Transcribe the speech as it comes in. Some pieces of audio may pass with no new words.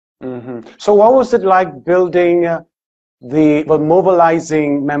So what was it like building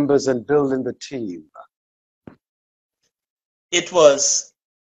mobilizing members and building the team? It was,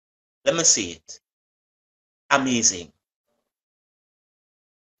 let me see it, amazing.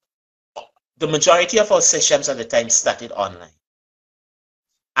 The majority of our sessions at the time started online.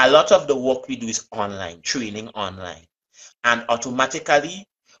 A lot of the work we do is online, training online. And automatically,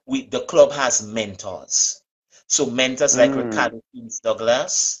 the club has mentors. So mentors like Ricardo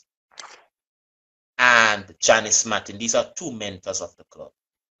Douglas and Janice Martin. These are two mentors of the club.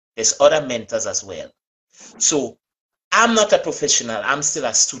 There's other mentors as well. So I'm not a professional. I'm still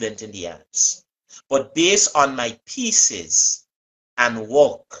a student in the arts. But based on my pieces and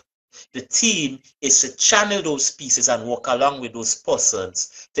work, the team is to channel those pieces and work along with those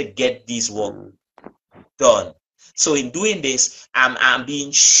persons to get this work done. So in doing this, I'm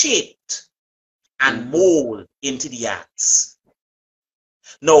being shaped and molded into the arts.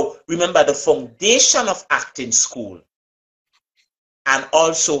 Now, remember the foundation of acting school and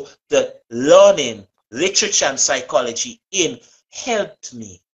also the learning literature and psychology helped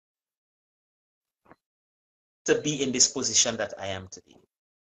me to be in this position that I am today.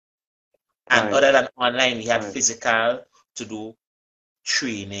 And other than online, we had physical to do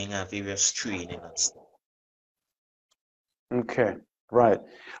training and various training and stuff. Okay, right.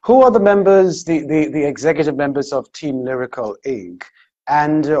 Who are the members, the executive members of Team Lyrical Inc.,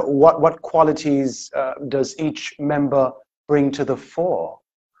 and what qualities does each member bring to the fore?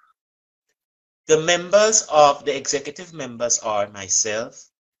 The executive members are myself,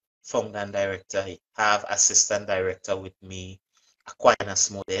 founder and director. I have assistant director with me,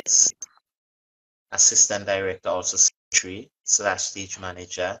 Aquinas Modest, assistant director, also secretary / stage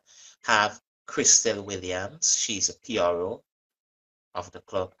manager. Have Crystal Williams, she's a PRO of the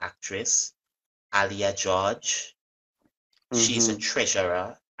club, actress. Alia George, she's a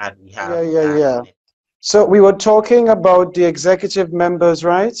treasurer, and we have So we were talking about the executive members,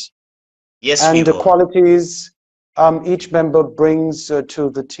 right? Yes, and the qualities each member brings to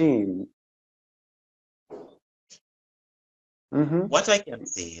the team. What I can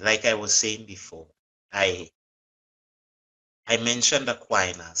say, like I was saying before, I mentioned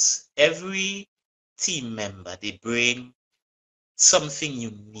Aquinas. Every team member, they bring something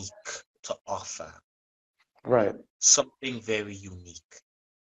unique to offer. Right. Something very unique.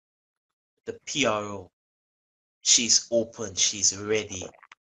 The PRO, she's open, she's ready.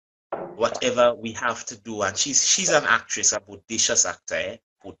 Whatever we have to do, and she's an actress, a bodacious actor,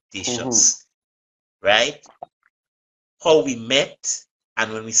 bodacious, right? How we met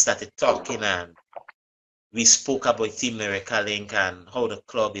and when we started talking and we spoke about Team Lyrical Inc. and how the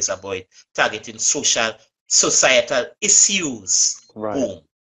club is about targeting societal issues. Right. Boom.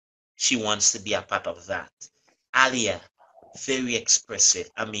 She wants to be a part of that. Alia, very expressive.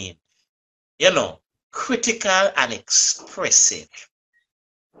 I mean, critical and expressive.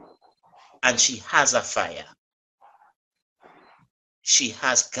 And she has a fire. She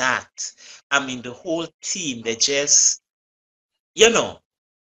has got. I mean, the whole team, they just,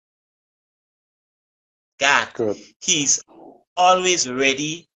 God, Good. He's always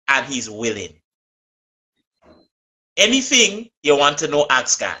ready and he's willing. Anything you want to know,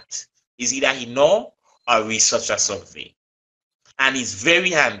 ask God. Is either he know or research or something. And he's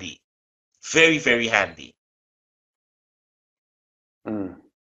very handy. Very, very handy.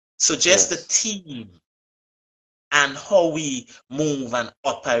 So just the team and how we move and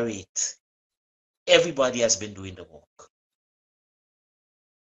operate. Everybody has been doing the work.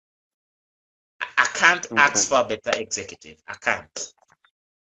 I can't ask for a better executive. I can't.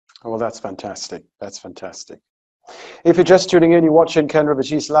 Well, that's fantastic. That's fantastic. If you're just tuning in, you're watching Kenroy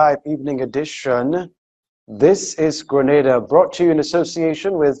Baptiste Live Evening Edition. This is Grenada, brought to you in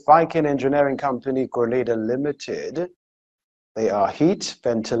association with Viking Engineering Company, Grenada Limited. They are heat,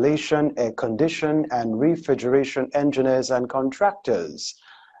 ventilation, air condition, and refrigeration engineers and contractors.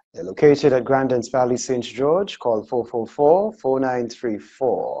 They're located at Grandins Valley, St. George. Call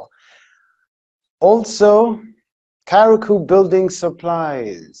 444-4934. Also, Carriacou Building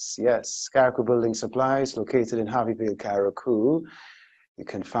Supplies. Yes, Carriacou Building Supplies, located in Harveyville, Carriacou. You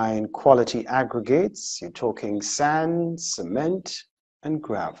can find quality aggregates. You're talking sand, cement, and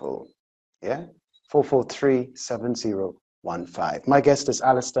gravel. Yeah, 443-7015. My guest is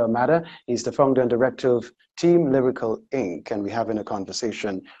Allister Amada. He's the founder and director of Team Lyrical Inc. And we're having a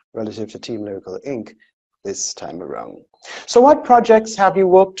conversation relative to Team Lyrical Inc. this time around. So what projects have you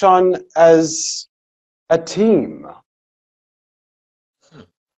worked on as a team?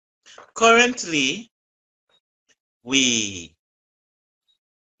 Currently, we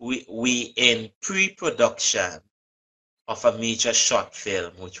in pre-production of a major short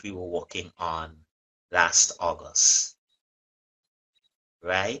film which we were working on last August,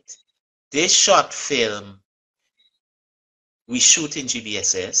 right? This short film we shoot in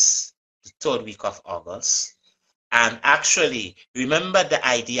GBSS the 3rd week of August. And actually, remember the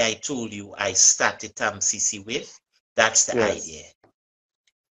idea I told you I started TAMCC with? That's the idea.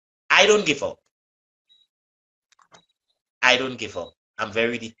 I don't give up. I don't give up. I'm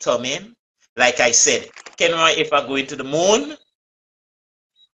very determined. Like I said, Kenroy, if I go into the moon,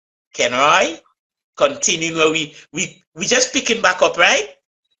 Kenroy, continuing where we just picking back up, right?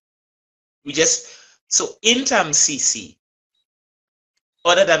 So in TAMCC,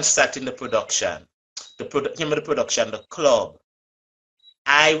 other than starting the production, the club,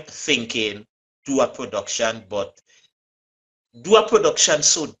 I'm thinking do a production, but do a production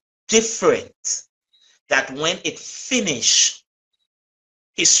so different that when it finish,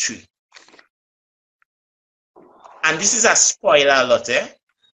 history. And this is a spoiler alert, eh?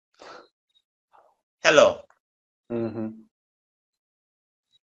 Hello.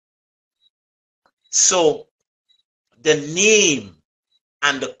 So the name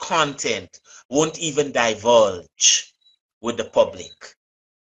and the content won't even divulge with the public.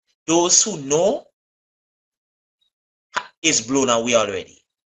 Those who know is blown away already.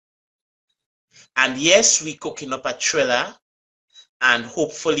 And yes, we're cooking up a trailer, and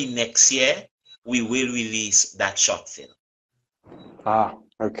hopefully next year we will release that short film. Ah,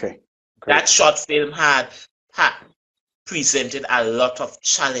 okay. Great. That short film had presented a lot of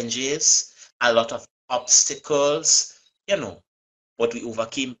challenges, a lot of obstacles, you know, but we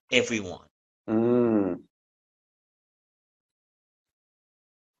overcame everyone.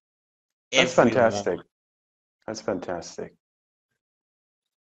 That's fantastic. That's fantastic.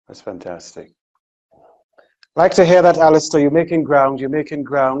 That's fantastic. Like to hear that, Allister. You're making ground. You're making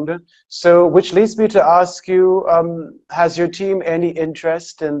ground. So, which leads me to ask you: has your team any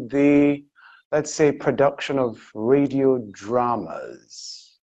interest in the, let's say, production of radio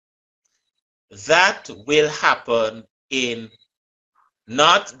dramas? That will happen in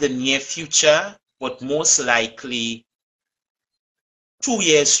not the near future, but most likely 2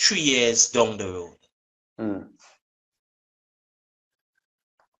 years, 3 years down the road.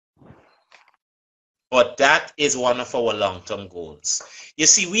 But that is one of our long-term goals. You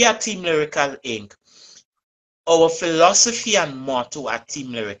see, we are Team Lyrical Inc. Our philosophy and motto at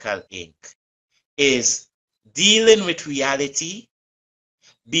Team Lyrical Inc. is dealing with reality,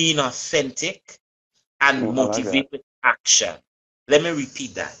 being authentic, and motivate with action. Let me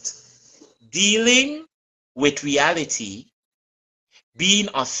repeat that. Dealing with reality, being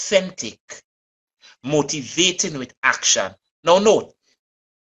authentic, motivating with action. Now note,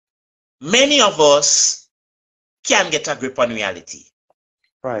 many of us can't get a grip on reality.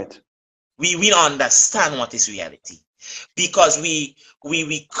 Right. We will understand what is reality because we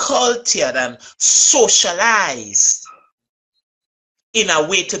cultured and socialized in a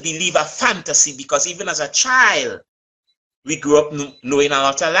way to believe a fantasy, because even as a child, we grew up knowing a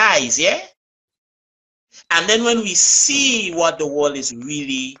lot of lies, yeah? And then when we see what the world is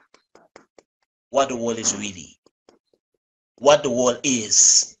really, what the world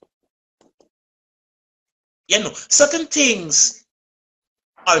is, you know, certain things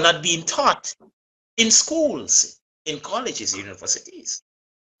are not being taught in schools, in colleges, universities.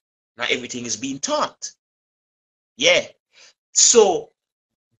 Not everything is being taught. Yeah. So,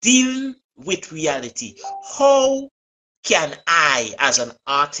 deal with reality. How can I, as an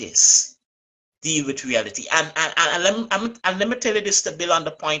artist, deal with reality? And let me tell you this to build on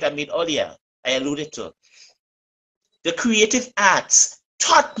the point I made earlier, I alluded to. The creative arts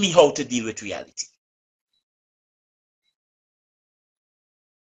taught me how to deal with reality.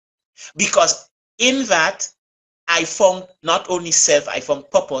 Because in that, I found not only self, I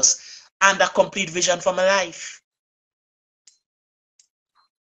found purpose and a complete vision for my life.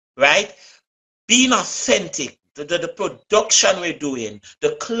 Right? Being authentic, the production we're doing,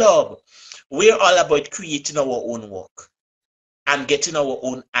 the club, we're all about creating our own work and getting our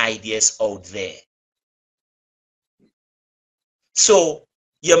own ideas out there. So,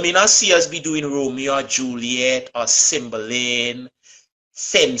 you may not see us be doing Romeo or Juliet or Cymbeline,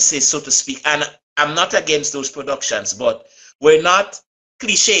 Fences, so to speak. And I'm not against those productions, but we're not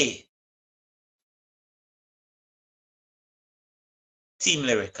cliche. Team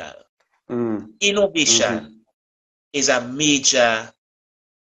Lyrical. Innovation is a major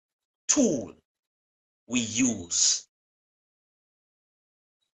tool we use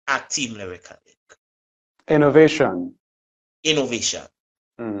at Team Lyrical. Innovation. Innovation.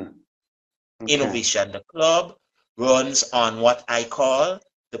 Innovation. The club runs on what I call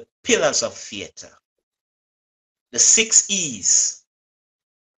the pillars of theater. The 6 E's.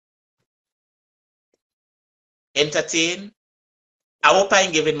 Entertain. I hope I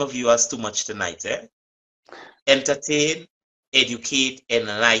ain't giving my viewers too much tonight, eh? Entertain, educate,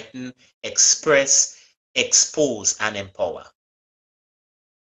 enlighten, express, expose, and empower.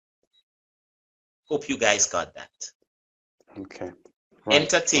 Hope you guys got that. Okay. Right,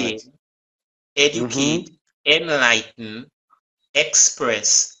 Entertain, right. educate, enlighten,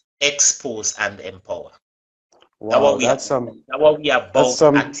 express, expose, and empower. Wow, That's what we are about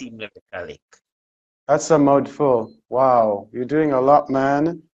at Team Lyrically. That's a mouthful. Wow, you're doing a lot,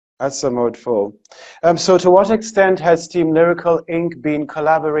 man. That's a mouthful. So to what extent has Team Lyrical Inc. been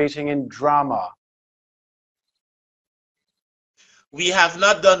collaborating in drama? We have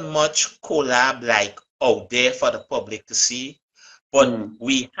not done much collab like out there for the public to see, but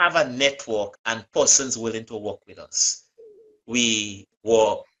we have a network and persons willing to work with us. We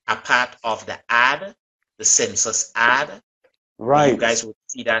were a part of the ad, the census ad. Right. You guys would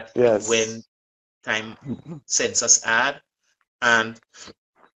see that when time census ad. And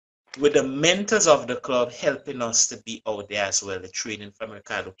with the mentors of the club helping us to be out there as well, the training from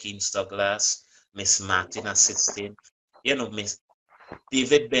Ricardo Keynes Douglas, Miss Martin assisting, you know, Miss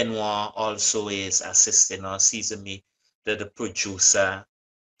David Benoit also is assisting us. He's the producer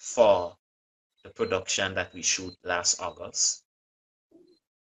for the production that we shoot last August.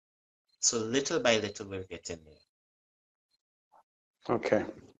 So little by little we're getting there. Okay.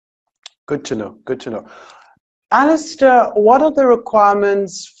 Good to know. Good to know. Allister, what are the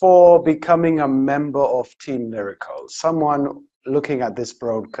requirements for becoming a member of Team Lyrical? Someone looking at this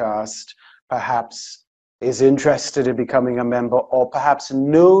broadcast perhaps is interested in becoming a member, or perhaps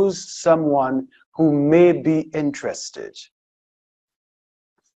knows someone who may be interested.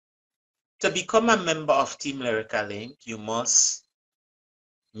 To become a member of Team Lyrically Inc., you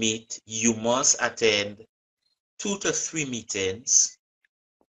must attend 2 to 3 meetings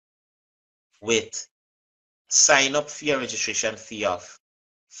with sign-up fee or registration fee of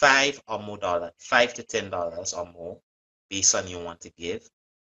 $5 or more, $5 to $10 or more, based on you want to give,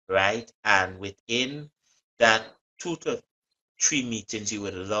 right? And within that 2 to 3 meetings, you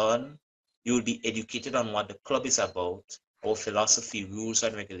will learn, you will be educated on what the club is about, our philosophy, rules,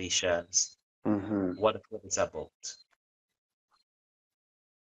 and regulations, what the club is about.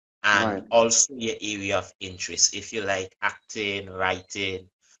 And also your area of interest, if you like acting, writing,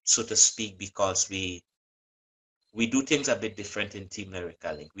 so to speak, because we do things a bit different in Team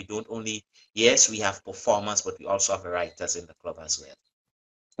Lyrically. We don't only, yes, we have performers, but we also have writers in the club as well.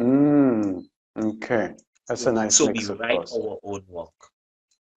 Okay, that's a nice mix, so we write our own work.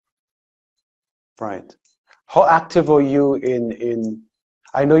 Right. How active are you in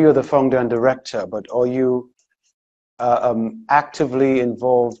I know you're the founder and director, but are you actively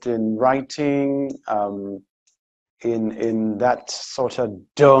involved in writing, in that sort of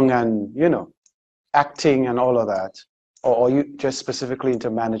dung and, you know, acting and all of that? Or are you just specifically into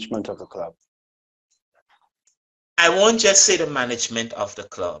management of the club? I won't just say the management of the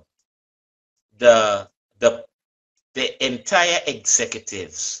club. The entire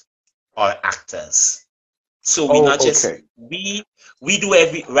executives are actors. So we not just we do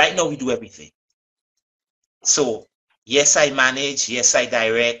right now we do everything. So yes, I manage, yes, I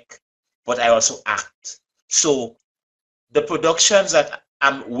direct, but I also act. So the productions that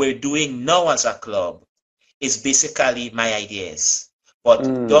we're doing now as a club is basically my ideas. But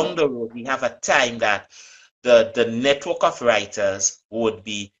down the road, we have a time that the network of writers would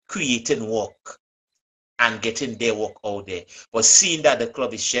be creating work and getting their work out there. But seeing that the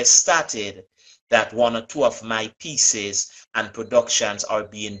club is just started, that 1 or 2 of my pieces and productions are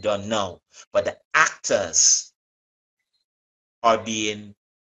being done now. But the actors are being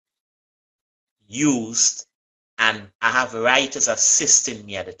used, and I have writers assisting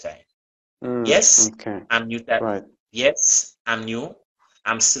me at the time. Yes, I'm new. Yes, I'm new.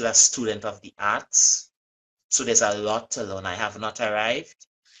 I'm still a student of the arts. So there's a lot to learn. I have not arrived.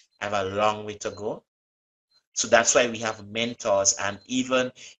 I have a long way to go. So that's why we have mentors, and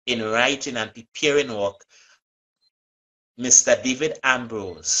even in writing and preparing work, Mr. David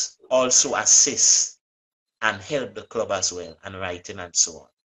Ambrose also assists and help the club as well, and writing and so on.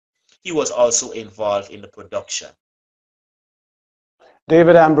 He was also involved in the production.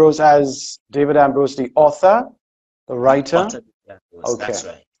 David Ambrose, the author, the writer? Author, that's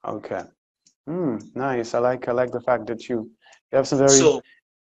right. Okay. Nice. I like the fact that you have some very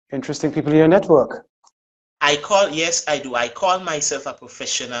interesting people in your network. Yes, I do. I call myself a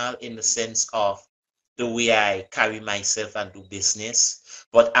professional in the sense of the way I carry myself and do business,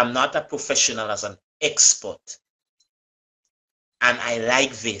 but I'm not a professional as an expert. And I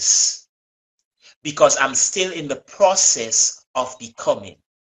like this because I'm still in the process of becoming.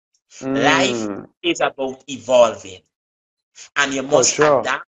 Life is about evolving, and you must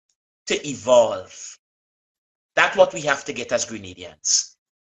adapt to evolve. That's what we have to get as Grenadians.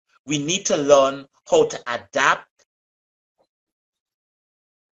 We need to learn how to adapt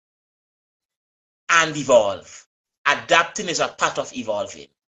and evolve. Adapting is a part of evolving.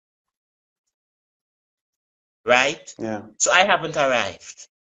 Right? Yeah. So I haven't arrived.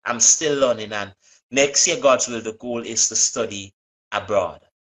 I'm still learning, and next year, God's will, the goal is to study abroad.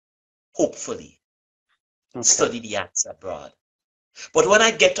 Hopefully. Okay. Study the arts abroad. But when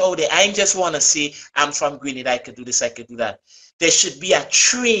I get out there, I ain't just want to say, I'm from Grenada, I could do this, I could do that. There should be a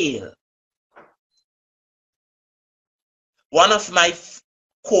trail. One of my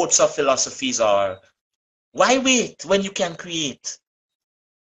quotes of philosophies are, why wait when you can create?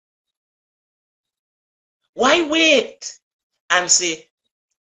 Why wait and say,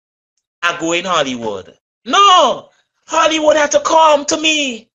 I go in Hollywood? No! Hollywood had to come to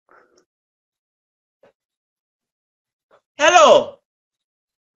me. Hello?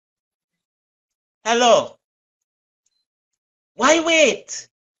 Hello? Why wait?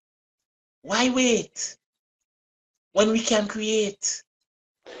 Why wait when we can create?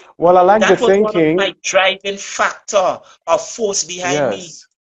 Well, I like the thinking. That was one of my driving factor or force behind me.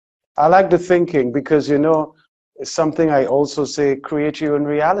 I like the thinking because, you know, it's something I also say, create your own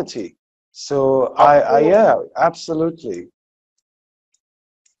reality. So yeah, absolutely.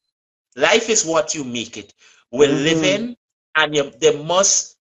 Life is what you make it. We're living, and there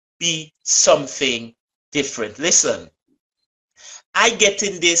must be something different. Listen, I get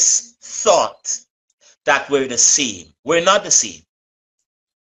in this thought that we're the same. We're not the same.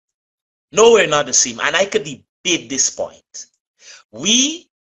 No, we're not the same. And I could debate this point. We,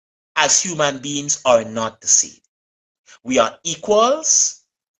 as human beings, are not the same. We are equals.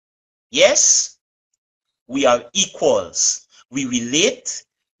 Yes, we are equals. We relate.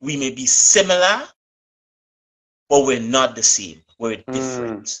 We may be similar, but we're not the same. We're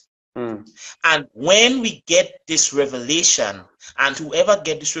different. And when we get this revelation, and whoever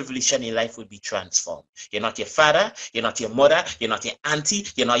get this revelation in life will be transformed. You're not your father, you're not your mother, you're not your auntie,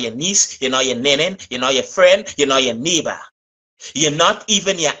 you're not your niece, you're not your nenen, you're not your friend, you're not your neighbor. You're not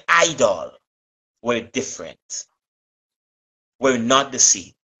even your idol. We're different. We're not the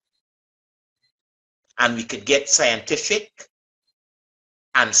same. And we could get scientific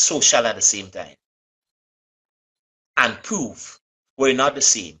and social at the same time and prove we're not the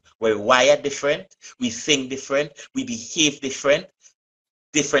same. We're wired different, we think different, we behave different,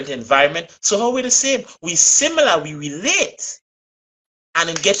 different environment. So how are we the same? We similar, we relate.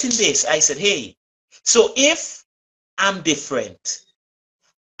 And in getting this, I said, hey, so if I'm different,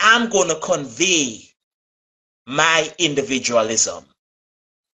 I'm going to convey my individualism.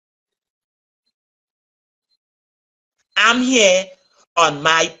 I'm here on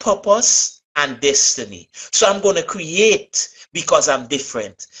my purpose and destiny. So I'm going to create because I'm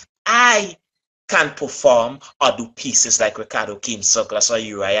different. I can perform or do pieces like Ricardo King-Douglas or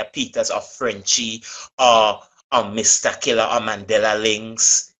Uriah Peters or Frenchie or Mr. Killer or Mandela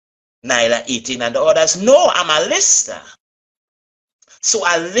Links, Nyla 18 and the others. No, I'm a lister. So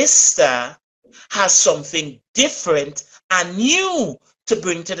a lister has something different and new to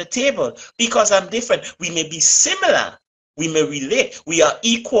bring to the table because I'm different. We may be similar. We may relate. We are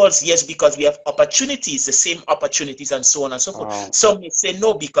equals, yes, because we have opportunities, the same opportunities, and so on and so forth. Wow. Some may say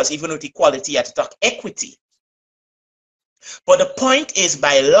no, because even with equality, you have to talk equity. But the point is,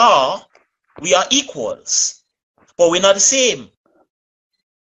 by law, we are equals, but we're not the same.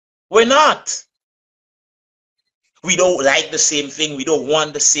 We're not. We don't like the same thing. We don't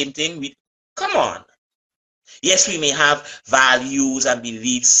want the same thing. Come on. Yes, we may have values and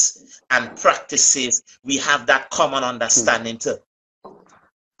beliefs and practices. We have that common understanding too.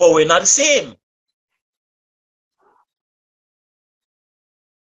 But we're not the same.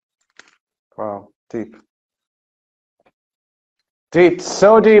 Wow, deep. Deep,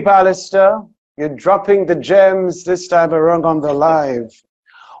 so deep, Allister. You're dropping the gems this time around on the live.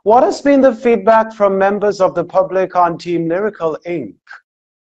 What has been the feedback from members of the public on Team Lyrical Inc.?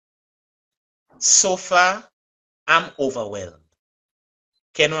 So far, I'm overwhelmed.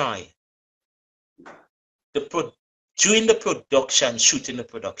 Kenroy, during the production, shooting the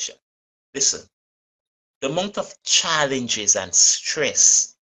production, listen, the amount of challenges and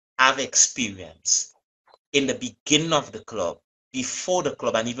stress I've experienced in the beginning of the club, before the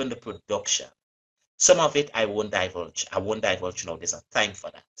club, and even the production, some of it I won't divulge. I won't divulge now. There's a time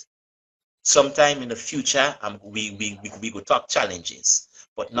for that. Sometime in the future, we will talk challenges,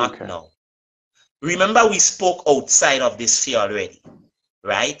 but not now. Remember, we spoke outside of this sphere already,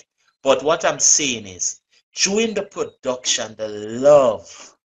 right? But what I'm saying is, during the production, the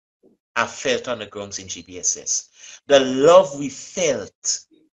love I felt on the grounds in GBSS, the love we felt,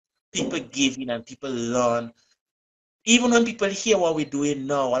 people giving and people learn. Even when people hear what we're doing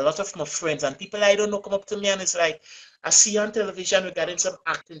now, a lot of my friends and people I don't know come up to me and it's like, I see you on television regarding some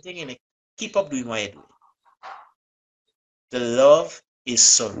acting thing and keep up doing what you're doing. The love is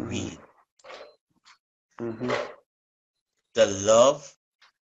surreal. The love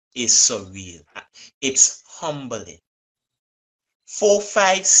is surreal. It's humbling. 4,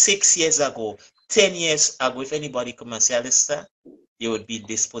 5, 6 years ago, 10 years ago, if anybody come and say, Allister, you would be in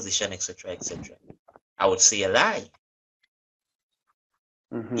this position, etc., etc., I would say a lie.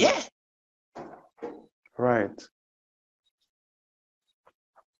 Yeah. Right.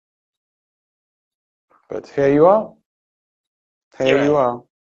 But here you are. Here you are.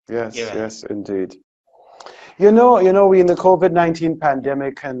 Yes, yes, indeed. You know, we in the COVID-19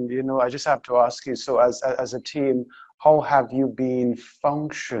 pandemic, and I just have to ask you. So, as a team, how have you been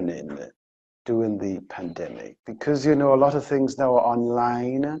functioning during the pandemic? Because a lot of things now are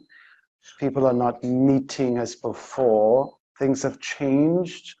online. People are not meeting as before. Things have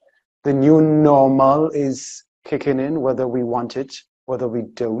changed. The new normal is kicking in, whether we want it, whether we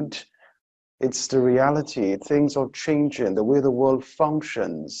don't. It's the reality. Things are changing. The way the world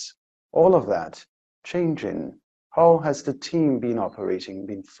functions, all of that changing. How has the team been operating,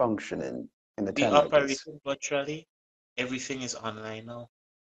 been functioning in the time like this? Operating virtually. Everything is online now.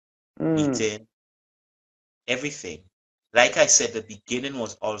 Meeting. Everything. Like I said, the beginning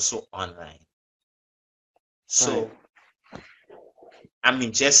was also online. So, right. I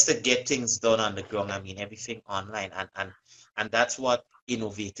mean, just to get things done on the ground, I mean, everything online. And that's what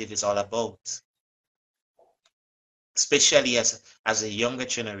innovative is all about. Especially as a younger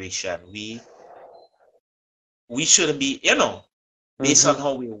generation, we shouldn't be, based on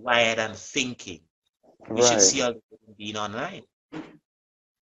how we're wired and thinking, we should see all being online.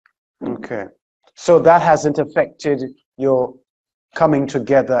 Okay. So that hasn't affected your coming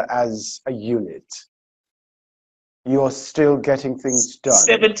together as a unit. You're still getting things done.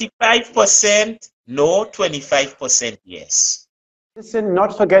 75% no, 25% yes. Listen,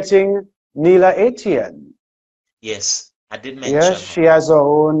 not forgetting Neela Etienne. Yes, I did mention. Yes, she has her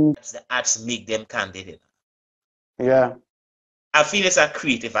own. The arts make them candidate. Yeah. I feel it's a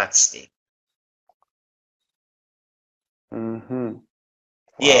creative arts thing. Wow.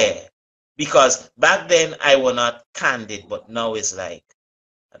 Yeah, because back then I was not candid, but now it's like,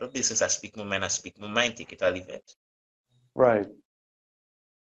 I don't think since I speak my mind, take it or leave it. Right.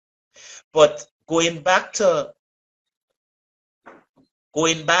 But going back to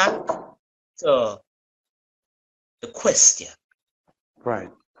the question. Right.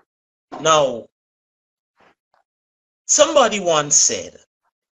 Now, somebody once said,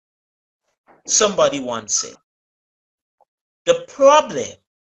 the problem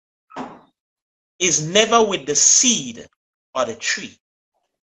is never with the seed or the tree.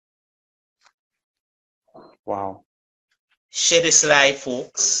 Wow. Share the slide,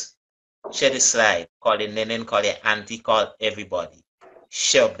 folks. Share the slide. Call it Nenen, call it auntie, call everybody.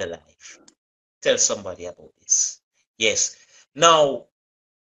 Share up the life. Tell somebody about this. Yes. Now,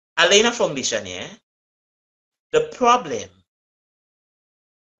 Alena Foundation here, the problem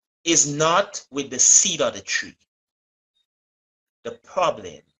is not with the seed or the tree. The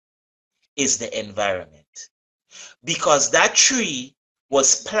problem is the environment. Because that tree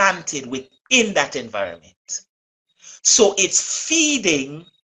was planted within that environment. So it's feeding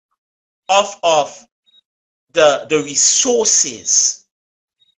off of the resources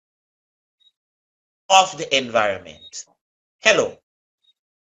of the environment. Hello.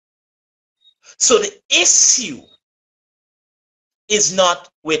 So the issue is not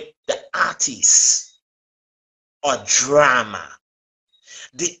with the artist or drama.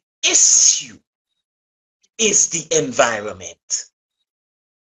 The issue is the environment.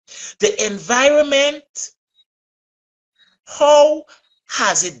 The environment, how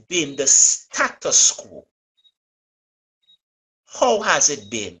has it been the status quo? How has it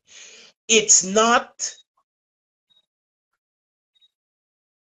been? It's not,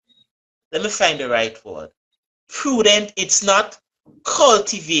 let me find the right word. Prudent, it's not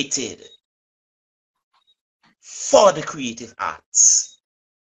cultivated for the creative arts.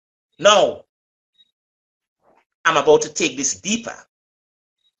 Now, I'm about to take this deeper.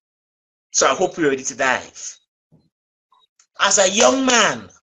 So I hope you're ready to dive. As a young man,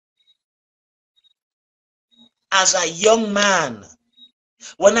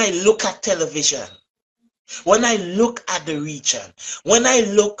 when I look at television, when I look at the region, when I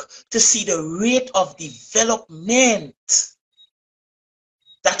look to see the rate of development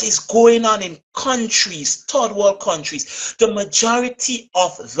that is going on in countries, third world countries. The majority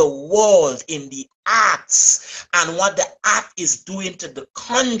of the world in the arts and what the art is doing to the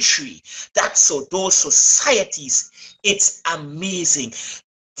country, that's so those societies, it's amazing.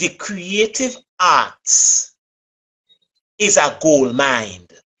 The creative arts is a gold mine.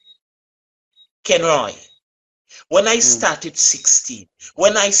 Kenroy, when I started 16,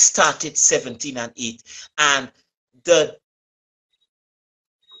 when I started 17 and 8, and the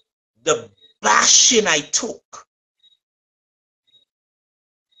bashing I took,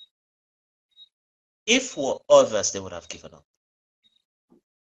 if for others, they would have given up.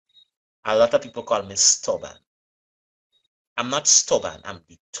 A lot of people call me stubborn. I'm not stubborn, I'm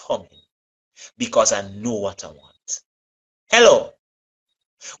determined because I know what I want. Hello.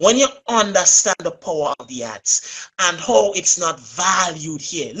 When you understand the power of the arts and how it's not valued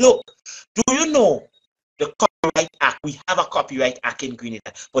here. Look, do you know the Copyright Act? We have a Copyright Act in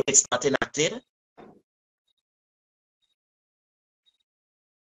Grenada, but it's not enacted.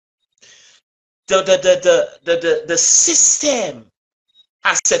 The system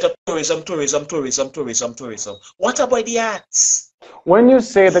has set up tourism. What about the arts? When you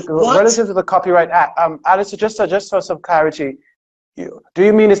say that relative to the Copyright Act, Allister, just for some clarity, do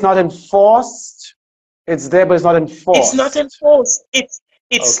you mean it's not enforced? It's there, but it's not enforced. It's not enforced. It's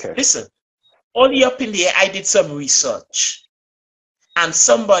okay. Listen, only up in there I did some research, and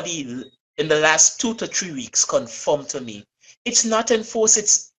somebody in the last 2 to 3 weeks confirmed to me it's not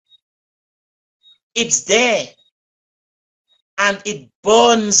enforced. It's there, and it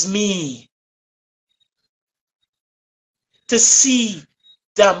burns me to see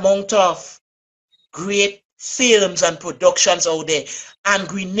the amount of great films and productions out there, and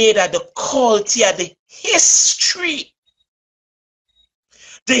Grenada, the culture, the history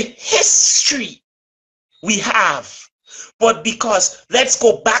we have. But because, let's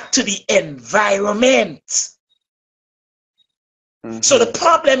go back to the environment. So the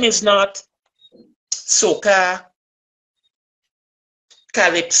problem is not soca,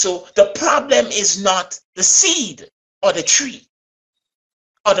 calypso. The problem is not the seed or the tree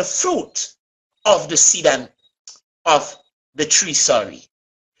or the fruit of the seed and of the tree, sorry.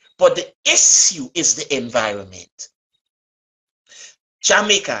 But the issue is the environment.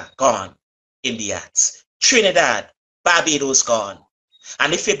 Jamaica gone in the arts. Trinidad, Barbados gone.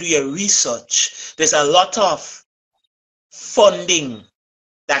 And if you do your research, there's a lot of funding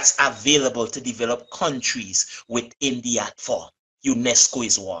that's available to develop countries within the art form. UNESCO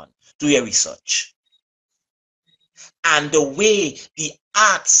is one. Do your research. And the way the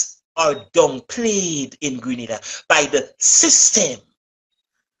arts are downplayed in Grenada by the system.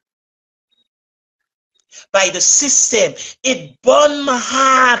 It burned my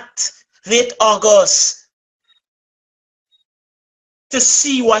heart late August to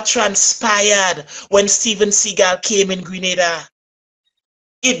see what transpired when Steven Seagal came in Grenada.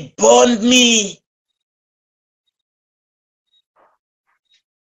 It burned me.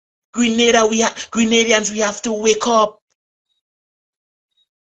 Grenadians, we have to wake up.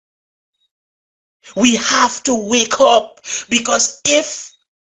 We have to wake up, because if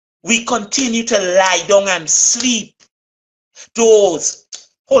we continue to lie down and sleep, those,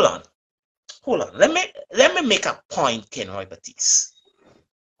 hold on. Let me make a point, Kenroy Baptiste.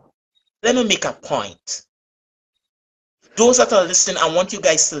 Let me make a point. Those that are listening, I want you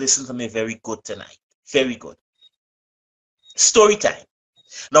guys to listen to me very good tonight. Very good. Story time.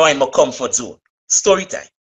 Now I'm a comfort zone. Story time.